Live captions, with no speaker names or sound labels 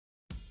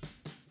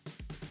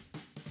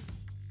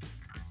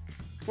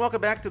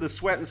Welcome back to the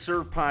Sweat and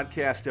Serve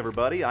podcast,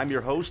 everybody. I'm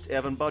your host,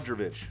 Evan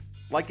Budrovich.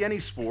 Like any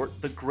sport,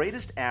 the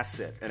greatest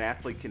asset an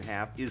athlete can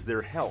have is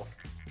their health.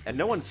 And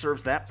no one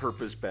serves that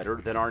purpose better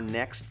than our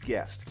next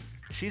guest.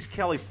 She's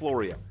Kelly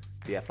Florio,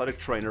 the athletic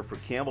trainer for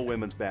Campbell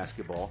women's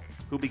basketball,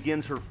 who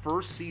begins her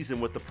first season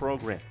with the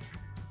program.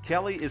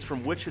 Kelly is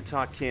from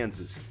Wichita,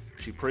 Kansas.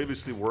 She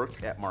previously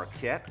worked at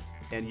Marquette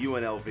and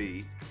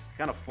UNLV,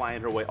 kind of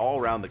flying her way all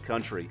around the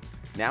country.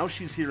 Now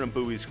she's here in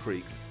Buies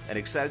Creek and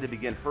excited to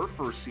begin her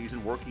first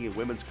season working in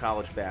women's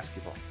college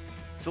basketball.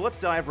 So let's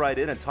dive right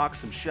in and talk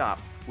some shop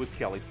with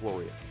Kelly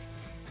Florio.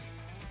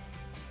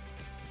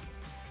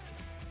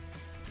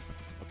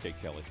 Okay,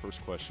 Kelly,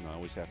 first question I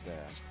always have to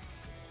ask.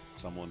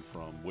 Someone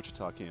from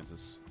Wichita,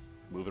 Kansas,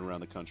 moving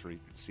around the country,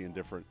 seeing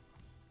different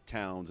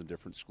towns and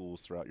different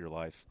schools throughout your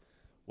life.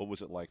 What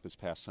was it like this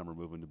past summer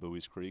moving to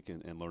Buies Creek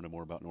and learning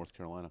more about North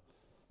Carolina?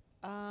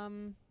 I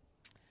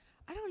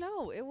don't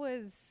know. It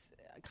was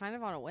kind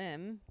of on a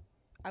whim.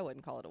 I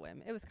wouldn't call it a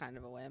whim. It was kind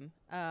of a whim.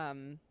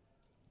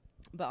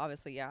 But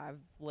obviously, yeah,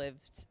 I've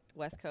lived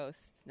West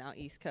Coast, now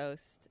East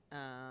Coast.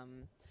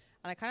 And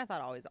I kind of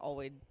thought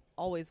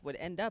always would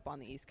end up on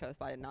the East Coast,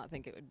 but I did not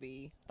think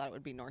thought it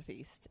would be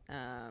Northeast.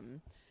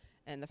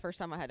 And the first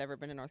time I had ever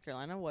been to North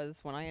Carolina was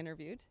when I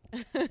interviewed.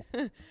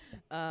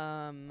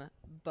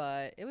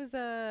 But it was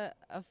a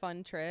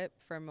fun trip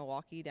from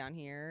Milwaukee down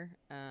here.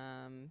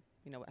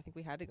 I think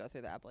we had to go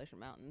through the Appalachian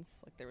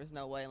Mountains. Like, there was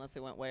no way unless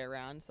we went way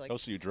around. So,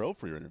 so you drove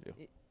for your interview?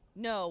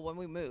 No, when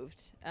we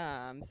moved.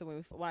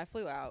 When I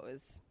flew out, it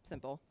was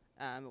simple.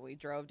 We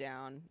drove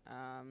down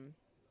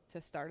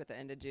to start at the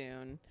end of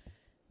June.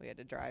 We had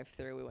to drive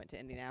through. We went to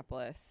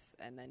Indianapolis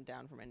and then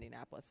down from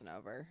Indianapolis and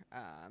over.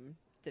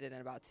 Did it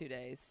in about 2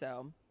 days.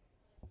 So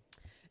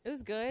it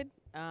was good.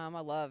 I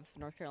love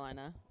North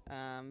Carolina.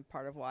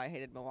 Part of why I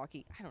hated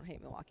Milwaukee. I don't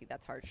hate Milwaukee.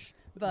 That's harsh.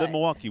 But, the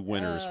Milwaukee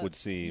winters would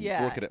seem,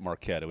 working at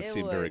Marquette, it would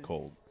seem very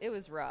cold. It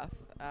was rough.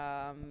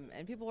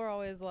 And people were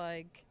always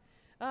like,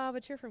 oh,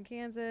 but you're from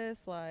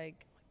Kansas.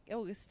 Like,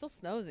 oh, it still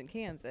snows in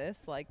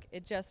Kansas. Like,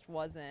 it just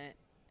wasn't.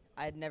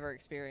 I had never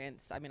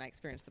experienced. I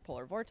experienced the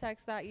polar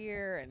vortex that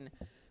year and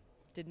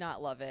did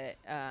not love it.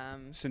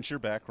 Since your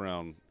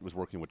background was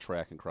working with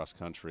track and cross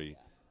country,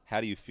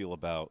 how do you feel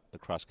about the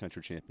cross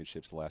country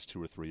championships the last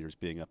 2 or 3 years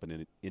being up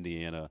in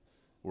Indiana,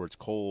 where it's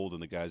cold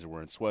and the guys are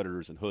wearing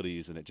sweaters and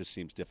hoodies and it just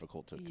seems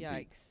difficult to compete?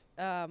 Yikes!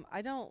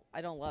 I don't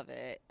love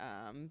it.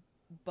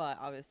 But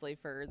obviously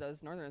for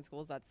those northern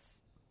schools, that's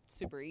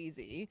super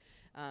easy.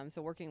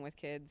 So working with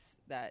kids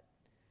that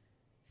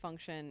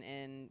function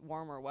in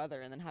warmer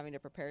weather and then having to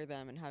prepare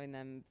them and having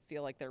them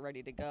feel like they're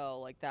ready to go,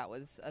 like, that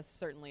was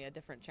certainly a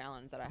different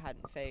challenge that I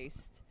hadn't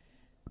faced.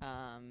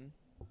 UNLV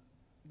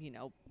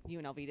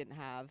didn't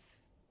have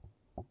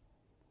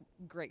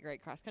great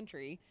cross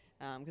country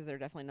because they're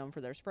definitely known for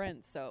their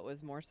sprints, so it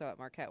was more so at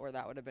Marquette where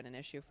that would have been an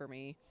issue for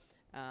me.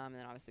 And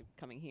then obviously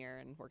coming here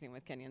and working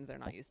with Kenyans, they're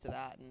not used to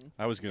that. And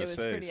I was going to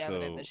say, it was pretty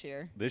evident this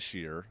year. This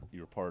year you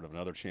were part of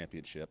another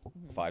championship,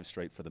 5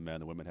 straight for the men.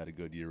 The women had a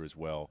good year as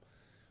well.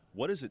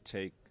 What does it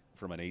take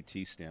from an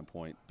AT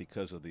standpoint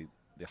because of the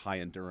high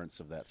endurance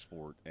of that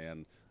sport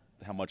and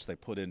how much they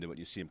put into it?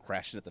 You see them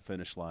crashing at the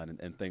finish line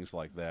and things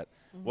like that.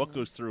 What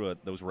goes through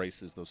those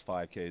races, those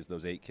 5Ks,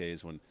 those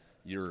 8Ks when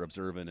you're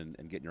observing and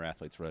getting your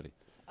athletes ready?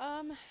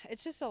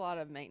 It's just a lot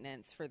of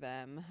maintenance for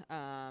them.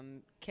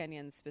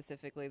 Kenyans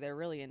specifically, they're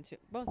really into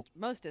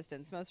most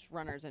distance, most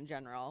runners in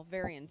general,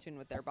 very in tune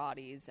with their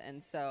bodies.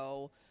 And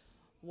so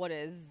what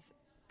is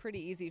pretty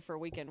easy for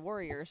weekend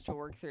warriors to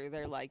work through,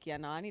 they're like, yeah,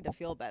 no, I need to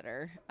feel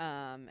better.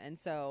 And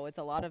so it's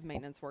a lot of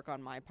maintenance work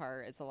on my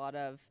part. It's a lot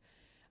of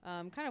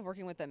kind of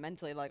working with them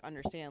mentally to, like,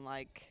 understand,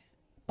 like,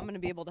 I'm going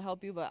to be able to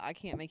help you, but I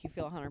can't make you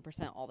feel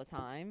 100% all the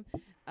time.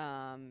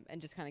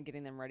 And just kind of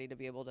getting them ready to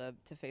be able to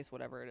face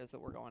whatever it is that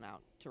we're going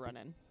out to run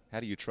in. How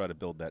do you try to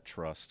build that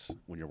trust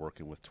when you're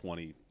working with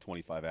 20,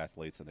 25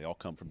 athletes and they all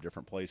come from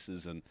different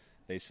places and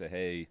they say,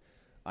 hey,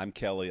 I'm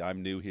Kelly,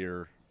 I'm new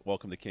here,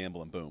 welcome to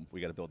Campbell, and boom,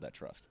 we got to build that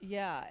trust?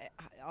 Yeah,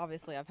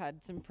 obviously I've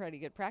had some pretty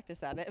good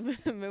practice at it,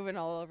 moving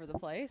all over the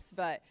place.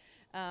 But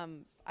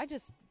I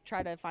just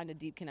try to find a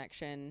deep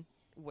connection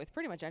with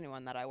pretty much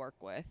anyone that I work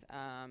with,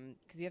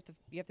 because you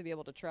have to be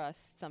able to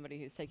trust somebody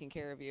who's taking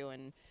care of you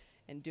and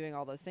doing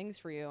all those things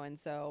for you. And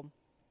so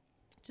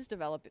just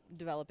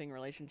developing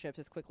relationships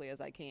as quickly as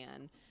I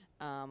can.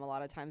 A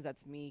lot of times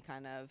that's me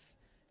kind of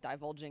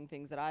divulging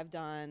things that I've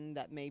done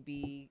that may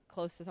be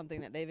close to something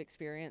that they've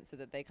experienced so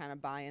that they kind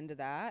of buy into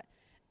that.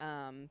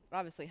 It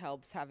obviously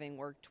helps having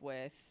worked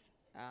with,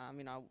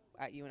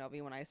 at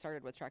UNLV when I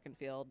started with track and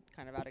field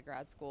kind of out of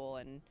grad school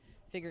and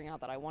figuring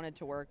out that I wanted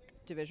to work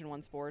Division I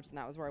sports and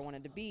that was where I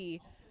wanted to be.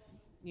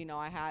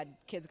 I had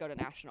kids go to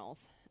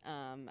nationals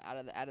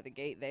out of the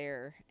gate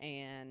there,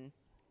 and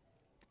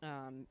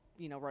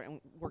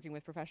working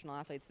with professional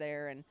athletes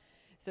there. And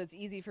so it's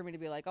easy for me to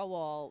be like, oh,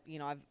 well,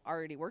 I've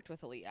already worked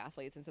with elite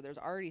athletes. And so there's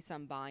already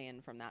some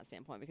buy-in from that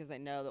standpoint because they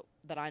know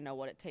that I know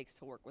what it takes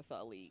to work with the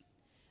elite.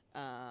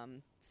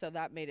 So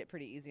that made it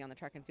pretty easy on the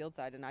track and field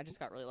side. And I just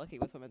got really lucky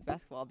with women's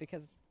basketball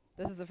because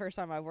This is the first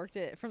time I've worked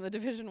it from the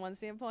Division I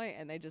standpoint,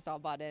 and they just all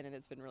bought in, and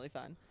it's been really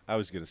fun. I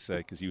was going to say,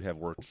 because you have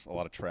worked a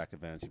lot of track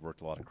events, you've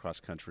worked a lot of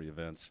cross-country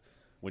events.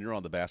 When you're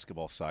on the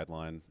basketball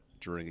sideline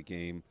during a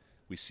game,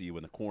 we see you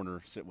in the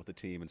corner sitting with the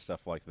team and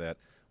stuff like that.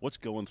 What's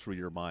going through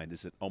your mind?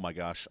 Is it, oh, my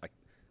gosh,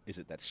 is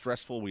it that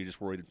stressful where you're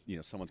just worried,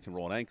 someone can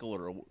roll an ankle,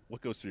 or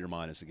what goes through your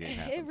mind as the game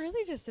happens? It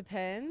really just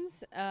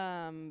depends.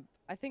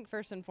 I think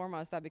first and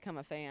foremost, I become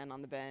a fan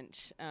on the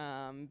bench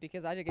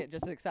because I get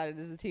just as excited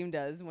as the team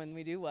does when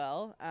we do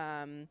well.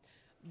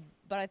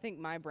 But I think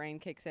my brain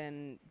kicks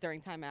in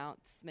during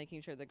timeouts,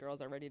 making sure the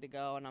girls are ready to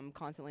go, and I'm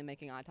constantly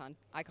making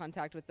eye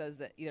contact with those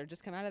that either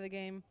just come out of the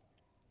game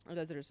or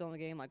those that are still in the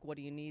game. Like, what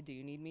do you need? Do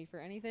you need me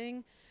for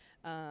anything?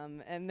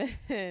 And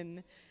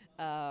then,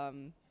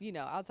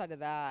 outside of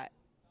that,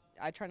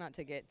 I try not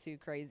to get too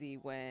crazy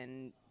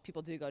when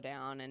people do go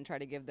down and try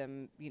to give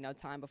them,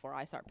 time before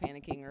I start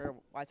panicking or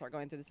I start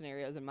going through the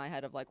scenarios in my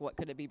head of, like, what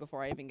could it be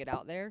before I even get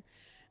out there.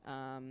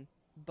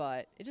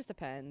 But it just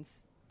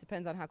depends.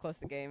 Depends on how close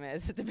the game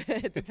is.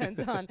 It depends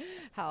on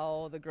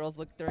how the girls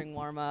look during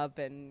warm-up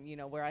and,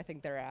 where I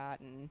think they're at.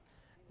 And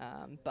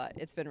but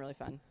it's been really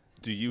fun.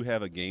 Do you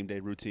have a game day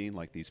routine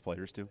like these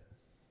players do?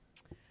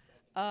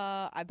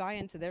 I buy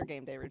into their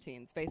game day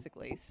routines,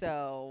 basically.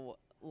 So,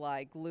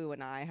 like, Lou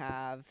and I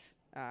have,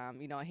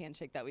 a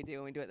handshake that we do,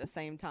 and we do it at the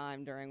same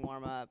time during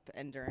warm-up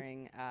and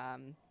during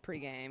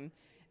pregame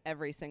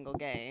every single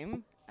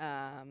game.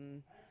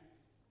 And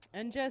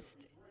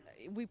just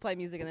we play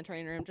music in the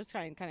training room, just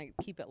try and kind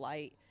of keep it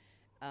light.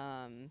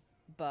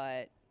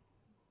 But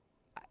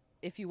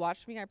if you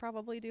watch me, I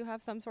probably do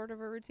have some sort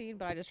of a routine,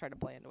 but I just try to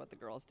play into what the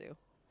girls do.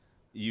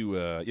 You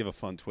have a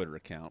fun Twitter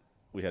account.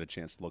 We had a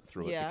chance to look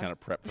through it to kind of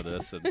prep for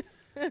this.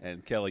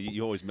 And Kelly,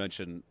 you always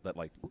mention that,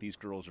 like, these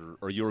girls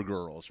are your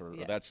girls, or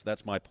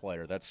that's my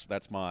player.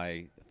 That's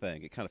my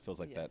thing. It kind of feels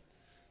like that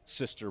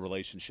sister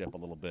relationship a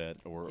little bit,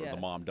 or the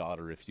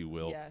mom-daughter, if you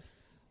will.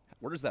 Yes.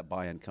 Where does that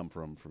buy-in come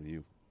from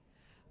you?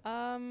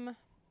 I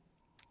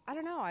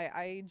don't know.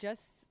 I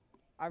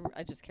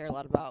just care a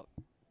lot about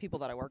people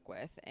that I work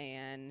with,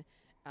 and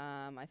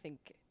I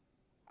think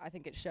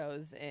it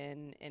shows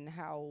in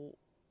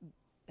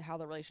how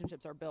the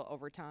relationships are built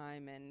over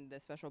time and the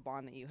special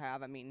bond that you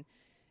have. I mean,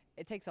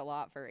 it takes a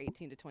lot for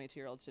 18 to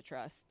 22-year-olds to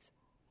trust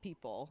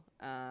people,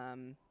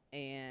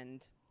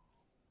 and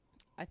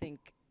I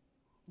think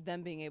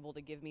them being able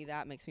to give me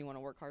that makes me want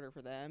to work harder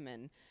for them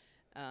and,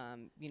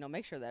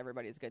 make sure that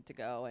everybody's good to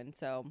go. And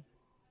so,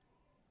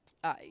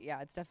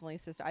 it's definitely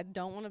sister. I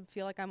don't want to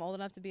feel like I'm old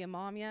enough to be a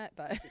mom yet,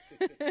 but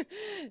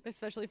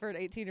especially for an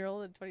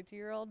 18-year-old and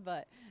 22-year-old.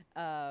 But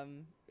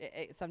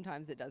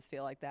sometimes it does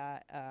feel like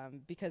that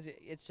because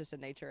it's just a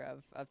nature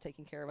of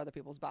taking care of other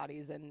people's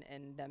bodies and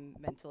them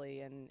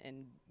mentally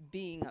and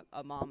being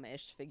a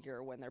mom-ish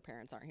figure when their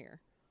parents aren't here.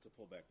 To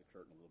pull back the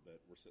curtain a little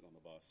bit, we're sitting on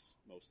the bus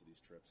most of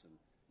these trips, and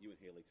you and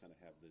Haley kind of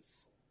have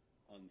this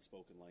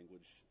unspoken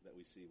language that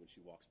we see when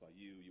she walks by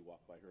you, you walk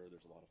by her.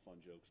 There's a lot of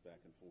fun jokes back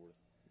and forth.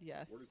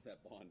 Yes. Where does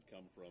that bond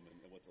come from, and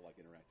what's it like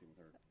interacting with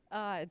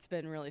her? It's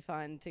been really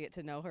fun to get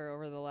to know her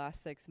over the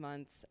last 6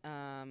 months,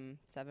 7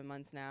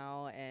 months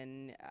now,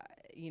 and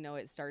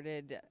it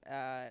started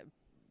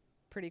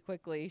pretty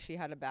quickly. She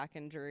had a back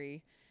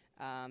injury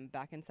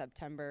back in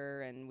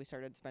September, and we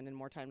started spending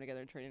more time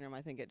together in training room.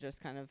 I think it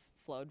just kind of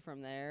flowed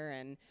from there,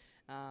 and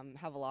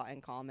have a lot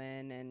in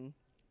common, and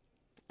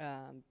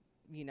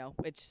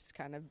it just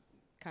kind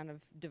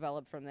of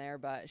developed from there.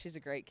 But she's a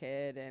great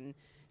kid, and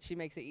she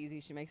makes it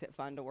easy. She makes it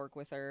fun to work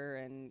with her,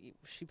 and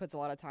she puts a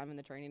lot of time in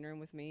the training room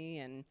with me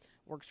and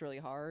works really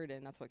hard,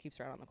 and that's what keeps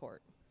her out on the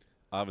court.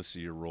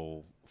 Obviously, your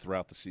role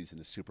throughout the season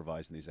is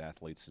supervising these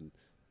athletes and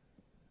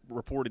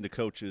reporting to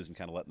coaches and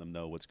kind of letting them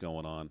know what's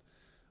going on.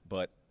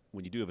 But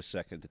when you do have a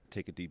second to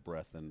take a deep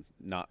breath and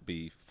not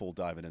be full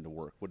diving into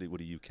work, what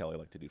do you, Kelly,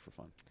 like to do for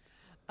fun?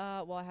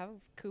 Well, I have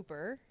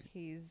Cooper.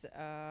 He's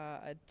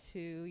a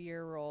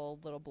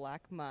 2-year-old little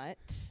black mutt,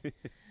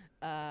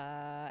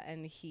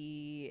 and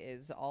he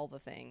is all the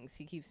things.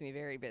 He keeps me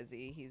very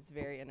busy. He's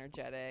very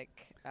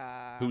energetic.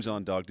 Who's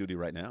on dog duty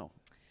right now?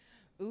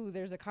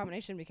 There's a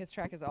combination because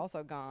track is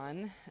also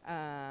gone,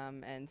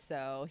 and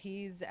so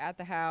he's at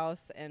the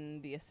house,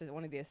 and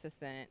one of the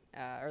assistant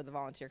or the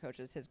volunteer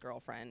coaches, his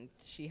girlfriend,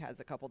 she has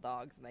a couple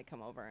dogs, and they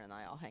come over and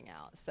I all hang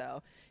out.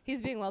 So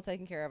he's being well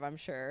taken care of, I'm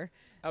sure.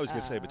 I was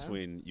going to say,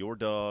 between your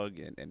dog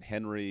and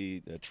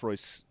Henry, Troy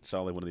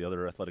Solly, one of the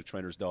other athletic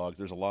trainers' dogs,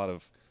 there's a lot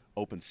of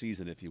open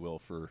season, if you will,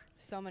 for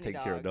so many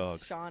taking care of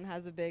dogs. Sean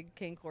has a big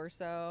Cane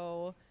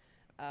Corso.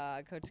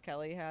 Coach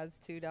Kelly has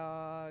 2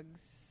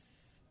 dogs.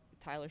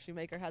 Tyler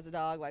Shoemaker has a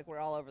dog. Like, we're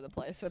all over the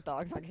place with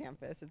dogs on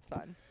campus. It's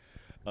fun.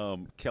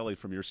 Kelly,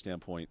 from your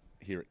standpoint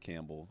here at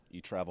Campbell,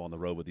 you travel on the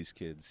road with these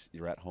kids.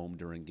 You're at home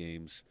during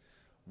games.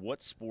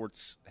 What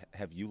sports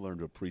have you learned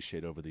to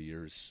appreciate over the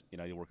years?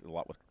 You work a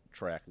lot with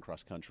track and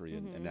cross country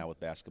and now with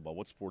basketball.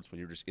 What sports, when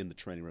you're just in the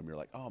training room, you're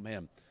like, oh,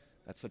 man,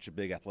 that's such a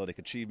big athletic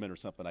achievement or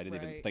something I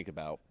didn't even think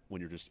about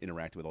when you're just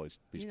interacting with all these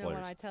players?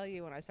 When I tell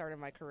you, when I started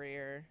my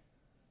career,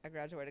 I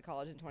graduated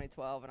college in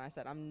 2012, and I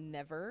said, I'm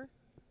never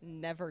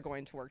never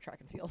going to work track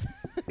and field.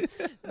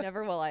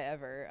 Never will I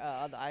ever.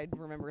 I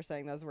remember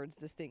saying those words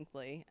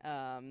distinctly.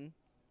 And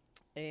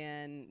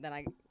then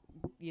I,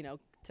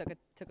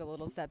 took a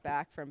little step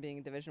back from being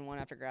in Division I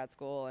after grad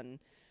school and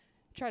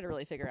tried to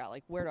really figure out,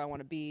 like, where do I want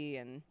to be?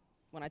 And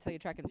when I tell you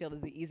track and field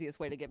is the easiest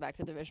way to get back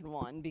to Division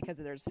I because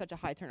there's such a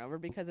high turnover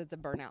because it's a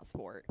burnout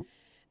sport.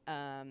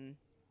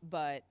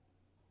 But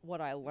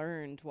what I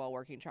learned while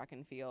working track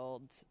and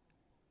field,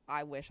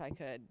 I wish I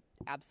could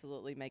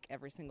absolutely make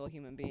every single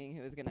human being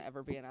who is going to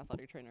ever be an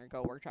athletic trainer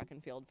go work track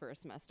and field for a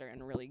semester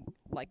and really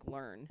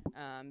learn,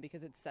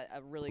 because it's set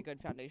a really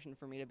good foundation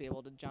for me to be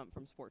able to jump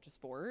from sport to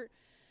sport.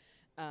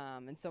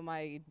 And so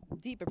my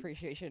deep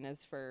appreciation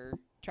is for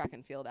track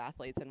and field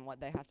athletes and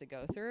what they have to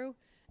go through.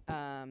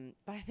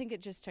 But I think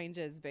it just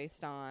changes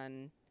based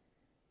on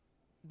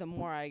the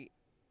more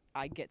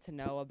I get to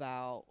know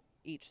about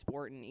each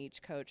sport and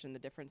each coach and the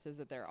differences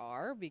that there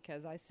are,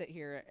 because I sit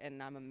here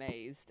and I'm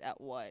amazed at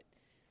what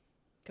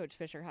Coach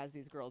Fisher has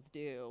these girls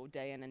do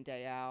day in and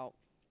day out,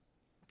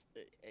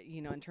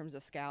 in terms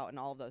of scout and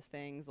all of those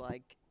things.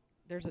 Like,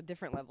 there's a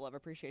different level of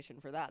appreciation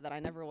for that I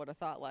never would have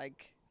thought,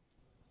 like,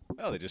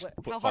 well, they just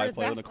put 5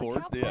 players on the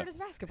court. How hard is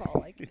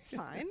basketball? Like, it's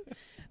fine.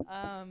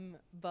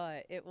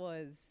 But it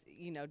was,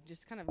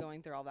 just kind of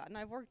going through all that. And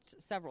I've worked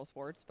several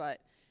sports, but,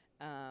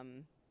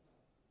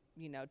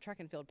 track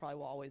and field probably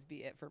will always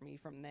be it for me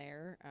from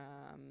there,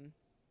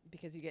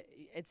 because you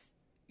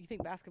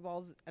think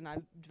basketball's, and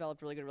I've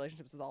developed really good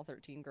relationships with all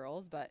 13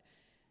 girls, but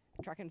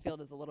track and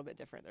field is a little bit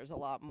different. There's a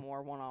lot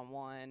more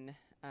one-on-one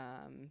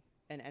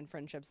and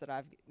friendships that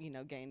I've,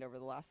 gained over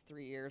the last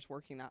 3 years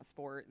working that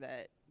sport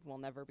that will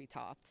never be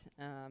topped.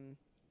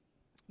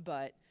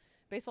 But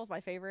baseball's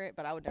my favorite,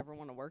 but I would never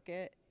want to work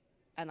it.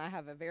 And I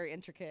have a very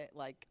intricate,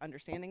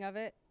 understanding of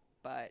it,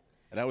 but...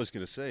 And I was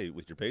going to say,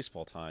 with your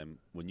baseball time,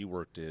 when you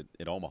worked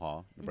at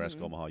Omaha,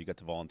 Nebraska, Omaha, you got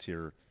to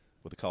volunteer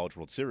with the College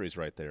World Series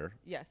right there.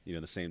 Yes. In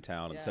the same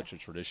town, and such a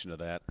tradition of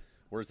that.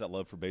 Where does that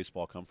love for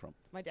baseball come from?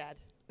 My dad.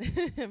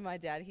 My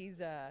dad, he's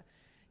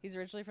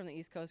originally from the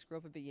East Coast, grew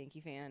up a big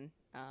Yankee fan,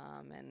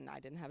 and I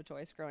didn't have a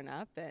choice growing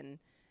up. And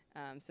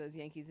so is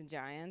Yankees and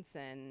Giants,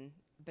 and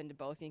been to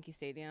both Yankee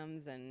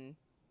stadiums and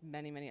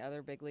many, many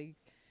other big league,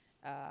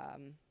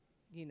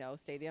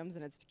 stadiums,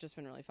 and it's just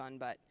been really fun.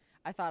 But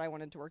I thought I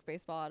wanted to work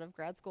baseball out of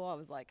grad school. I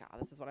was like,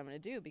 this is what I'm going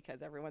to do,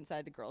 because everyone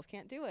said the girls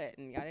can't do it,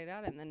 and yada,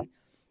 yada. And then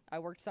I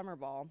worked summer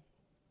ball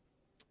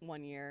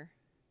 1 year,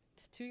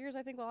 2 years,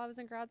 I think, while I was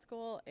in grad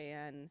school.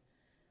 And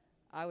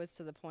I was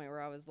to the point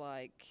where I was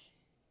like,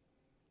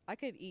 I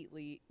could eat,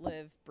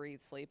 live,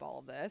 breathe, sleep all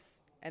of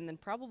this and then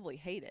probably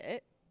hate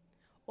it.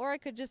 Or I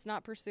could just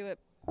not pursue it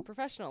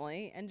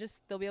professionally and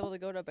just still be able to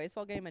go to a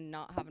baseball game and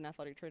not have an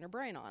athletic trainer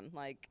brain on.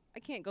 Like, I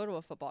can't go to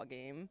a football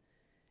game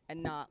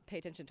and not pay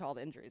attention to all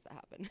the injuries that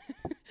happen.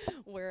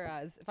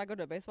 Whereas if I go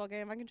to a baseball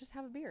game, I can just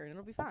have a beer and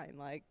it'll be fine.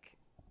 Like,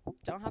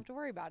 don't have to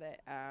worry about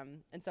it.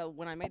 And so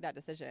when I made that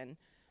decision,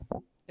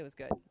 it was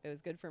good. It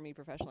was good for me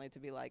professionally to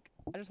be like,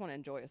 I just want to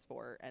enjoy a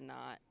sport and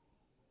not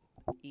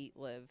eat,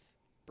 live,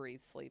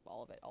 breathe, sleep,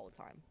 all of it all the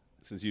time.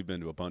 Since you've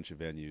been to a bunch of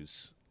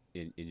venues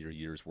in your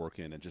years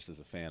working and just as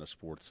a fan of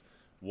sports,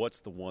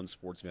 what's the one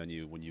sports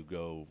venue when you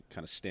go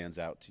kind of stands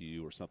out to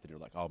you, or something you're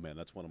like, oh man,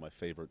 that's one of my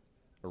favorite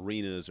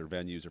arenas or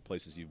venues or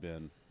places you've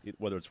been,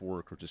 whether it's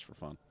work or just for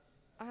fun?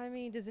 I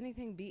mean, does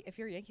anything beat, if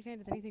you're a Yankee fan,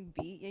 does anything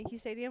beat Yankee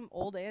Stadium,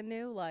 old and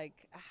new?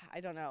 Like,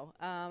 I don't know.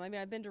 I mean,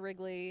 I've been to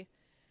Wrigley.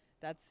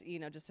 That's,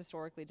 just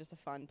historically just a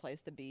fun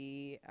place to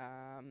be.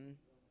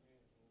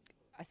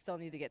 I still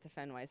need to get to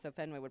Fenway, so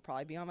Fenway would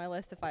probably be on my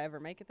list if I ever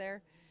make it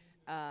there.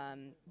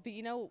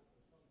 But,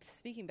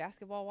 speaking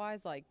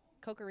basketball-wise, like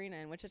Koch Arena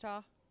in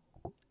Wichita,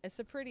 it's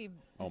a pretty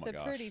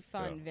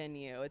fun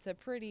venue. It's a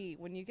pretty,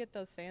 when you get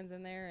those fans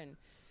in there, and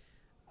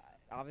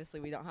obviously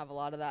we don't have a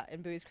lot of that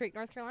in Bowie's Creek,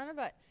 North Carolina,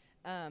 but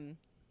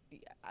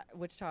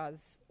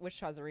Wichita's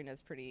arena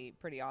is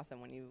pretty awesome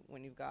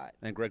when you've got.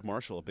 And Greg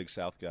Marshall, a big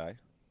South guy.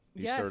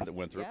 He started at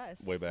Winthrop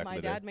way back in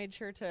the day. My dad made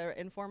sure to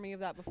inform me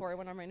of that before I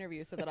went on my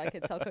interview so that I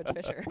could tell Coach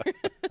Fisher,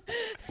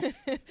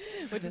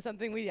 which is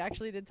something we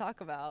actually did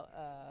talk about,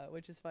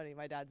 which is funny.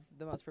 My dad's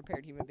the most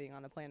prepared human being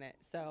on the planet.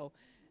 So,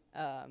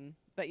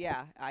 but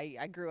yeah,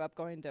 I grew up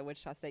going to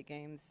Wichita State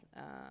games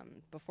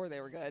before they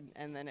were good,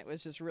 and then it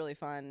was just really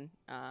fun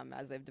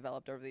as they've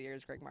developed over the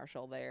years. Greg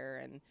Marshall there,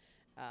 and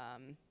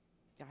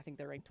I think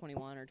they're ranked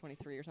 21 or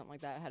 23 or something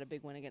like that. Had a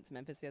big win against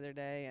Memphis the other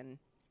day, and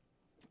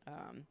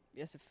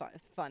it's a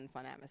fun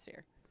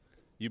atmosphere.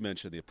 You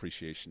mentioned the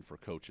appreciation for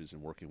coaches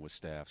and working with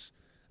staffs.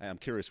 I'm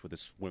curious, with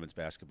this women's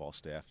basketball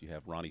staff, you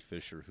have Ronnie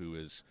Fisher, who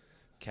is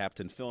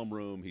captain film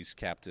room. He's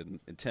captain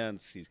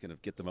intense. He's going to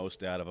get the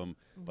most out of them,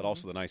 but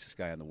also the nicest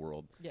guy in the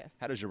world. Yes.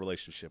 How does your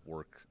relationship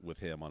work with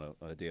him on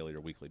a daily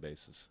or weekly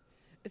basis?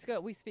 It's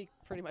good. We speak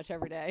pretty much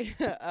every day,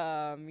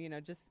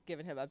 just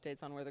giving him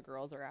updates on where the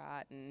girls are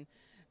at and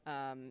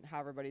how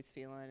everybody's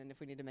feeling and if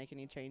we need to make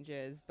any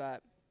changes.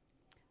 But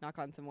knock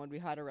on some wood, we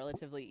had a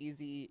relatively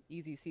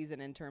easy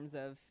season in terms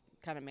of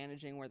kind of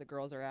managing where the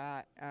girls are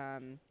at.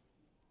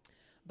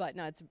 But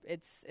no,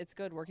 it's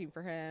good working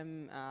for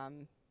him.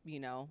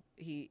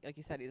 he, like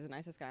you said, he's the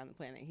nicest guy on the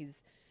planet.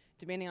 He's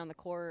demanding on the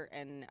court,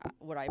 and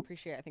what I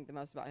appreciate, I think, the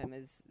most about him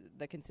is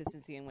the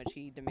consistency in which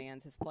he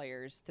demands his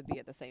players to be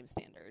at the same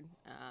standard.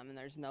 And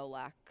there's no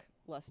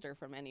lackluster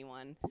from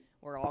anyone.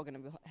 We're all going to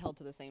be held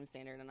to the same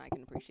standard, and I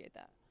can appreciate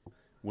that.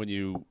 When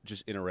you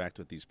just interact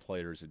with these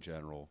players in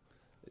general,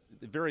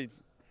 they're very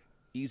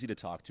easy to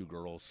talk to,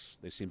 girls.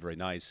 They seem very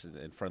nice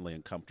and friendly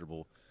and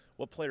comfortable.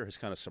 What player has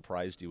kind of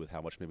surprised you with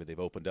how much maybe they've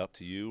opened up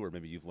to you, or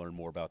maybe you've learned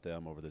more about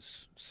them over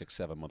this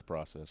 6-7 month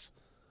process?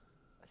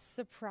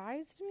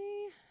 Surprised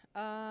me?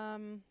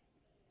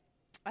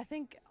 I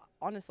think,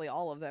 honestly,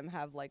 all of them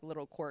have, like,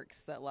 little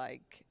quirks that,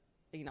 like,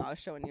 I was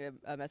showing you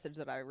a message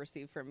that I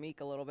received from Meek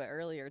a little bit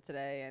earlier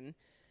today, and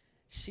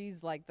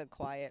she's, like, the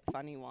quiet,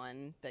 funny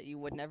one that you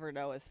would never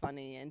know is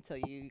funny until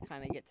you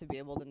kind of get to be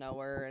able to know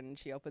her, and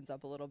she opens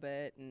up a little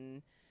bit,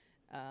 and,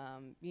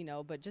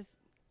 but just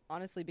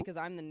honestly, because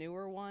I'm the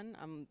newer one,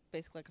 I'm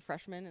basically like a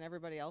freshman in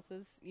everybody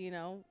else's,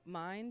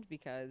 mind,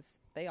 because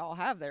they all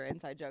have their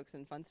inside jokes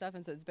and fun stuff,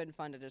 and so it's been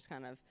fun to just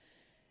kind of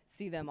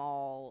see them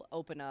all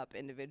open up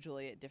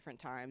individually at different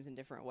times in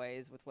different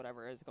ways with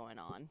whatever is going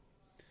on.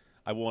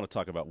 I want to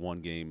talk about one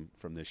game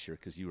from this year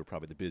because you were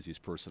probably the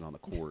busiest person on the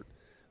court.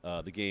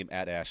 The game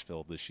at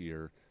Asheville this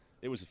year,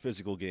 it was a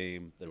physical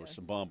game. There was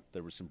some bump.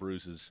 There were some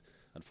bruises.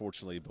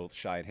 Unfortunately, both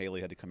Shy and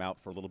Haley had to come out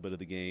for a little bit of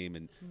the game,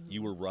 and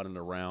you were running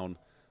around.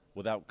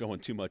 Without going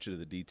too much into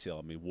the detail,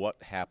 I mean,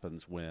 what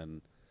happens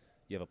when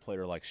you have a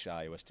player like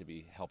Shy who has to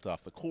be helped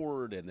off the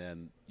court, and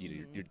then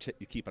you're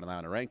keeping an eye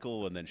on her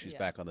ankle, and then she's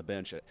back on the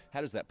bench? How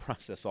does that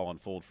process all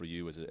unfold for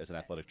you as an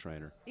athletic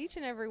trainer? Each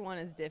and every one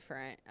is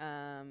different.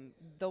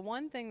 The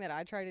one thing that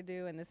I try to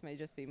do, and this may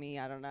just be me,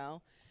 I don't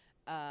know,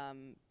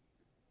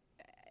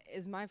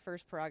 is my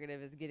first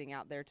prerogative is getting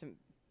out there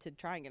to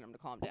try and get them to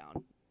calm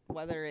down.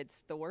 Whether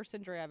it's the worst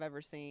injury I've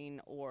ever seen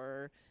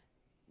or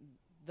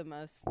the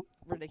most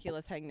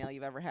ridiculous hangnail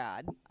you've ever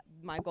had,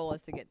 my goal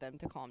is to get them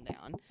to calm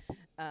down.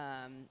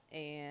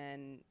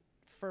 And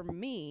for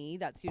me,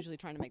 that's usually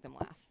trying to make them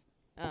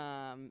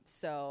laugh.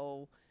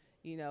 So,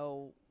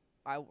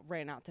 I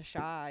ran out to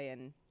Shy,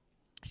 and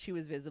she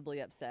was visibly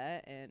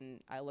upset,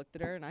 and I looked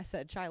at her and I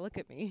said, "Shy, look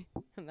at me."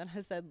 And then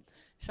I said,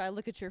 "Shy,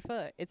 look at your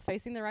foot. It's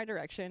facing the right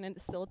direction and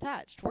it's still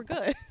attached. We're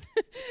good."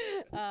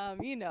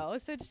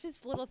 So it's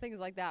just little things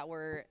like that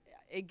where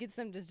it gets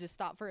them to just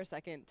stop for a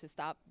second, to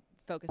stop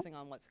focusing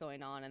on what's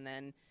going on, and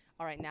then,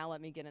 all right, now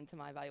let me get into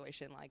my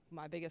evaluation. Like,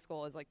 my biggest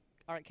goal is, like,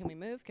 all right, can we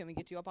move? Can we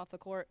get you up off the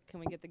court? Can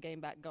we get the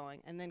game back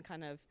going? And then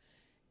kind of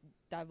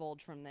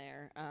divulge from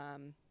there,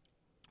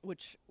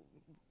 which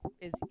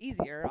is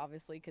easier,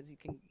 obviously, because you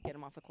can get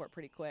them off the court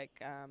pretty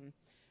quick.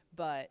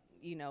 But,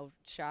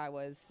 Shy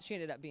she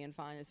ended up being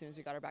fine as soon as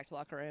we got her back to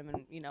locker room.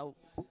 And,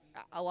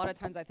 a lot of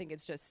times I think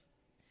it's just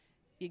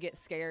you get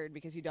scared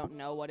because you don't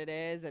know what it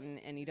is, and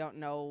you don't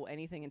know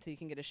anything until you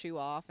can get a shoe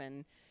off.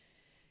 And,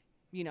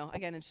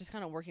 again, it's just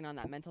kind of working on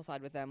that mental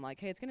side with them. Like,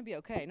 hey, it's going to be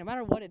okay. No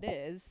matter what it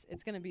is,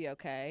 it's going to be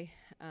okay.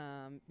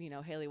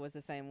 Haley was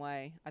the same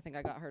way. I think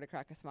I got her to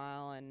crack a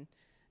smile, and,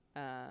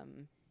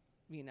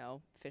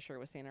 Fisher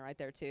was standing right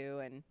there too.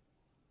 And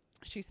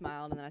she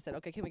smiled, and then I said,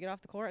 "Okay, can we get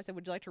off the court?" I said,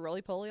 "Would you like to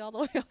roly-poly all the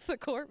way off the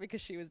court?"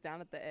 Because she was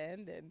down at the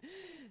end, and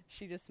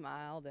she just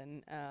smiled,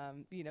 and,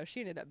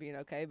 she ended up being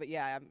okay. But,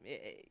 yeah,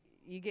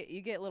 you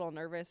get a little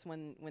nervous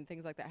when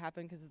things like that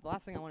happen, because the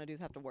last thing I want to do is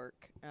have to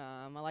work.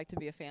 I like to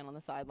be a fan on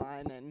the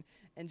sideline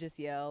and just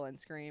yell and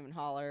scream and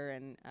holler,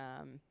 and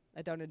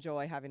I don't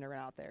enjoy having to run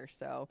out there.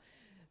 So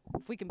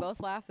if we can both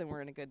laugh, then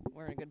we're in a good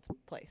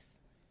place.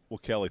 Well,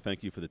 Kelly,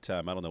 thank you for the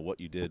time. I don't know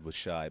what you did with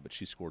Shy, but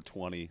she scored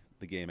 20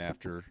 the game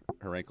after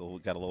her ankle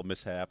got a little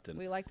mishapped. And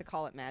we like to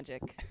call it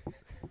magic.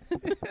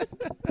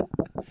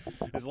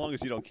 As long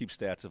as you don't keep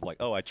stats of like,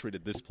 oh, I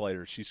treated this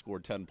player, she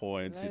scored 10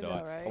 points. I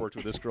know, right? I worked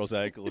with this girl's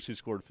ankle, she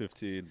scored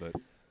 15. But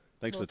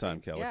thanks for the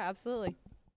time, Kelly. Yeah, absolutely.